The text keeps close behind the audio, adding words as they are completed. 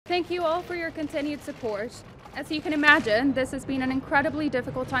Thank you all for your continued support. As you can imagine, this has been an incredibly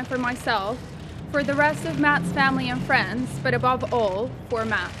difficult time for myself, for the rest of Matt's family and friends, but above all, for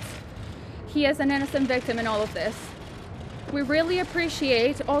Matt. He is an innocent victim in all of this. We really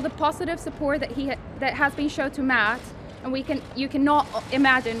appreciate all the positive support that has been shown to Matt, and you cannot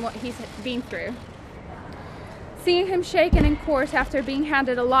imagine what he's been through. Seeing him shaken in court after being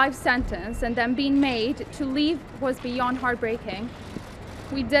handed a life sentence and then being made to leave was beyond heartbreaking.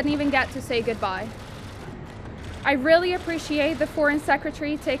 We didn't even get to say goodbye. I really appreciate the Foreign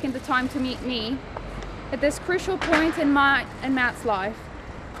Secretary taking the time to meet me at this crucial point in my and Matt's life.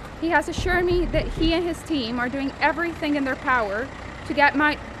 He has assured me that he and his team are doing everything in their power to get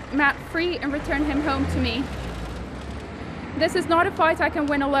Matt free and return him home to me. This is not a fight I can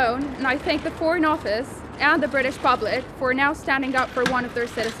win alone, and I thank the Foreign Office and the British public for now standing up for one of their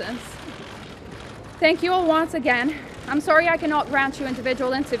citizens. Thank you all once again. I'm sorry I cannot grant you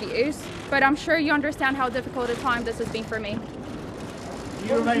individual interviews, but I'm sure you understand how difficult a time this has been for me.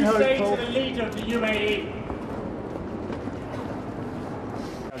 You remain hopeful. To the leader of the UAE.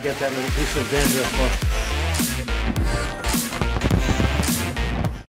 I'll get that little piece of dandruff off.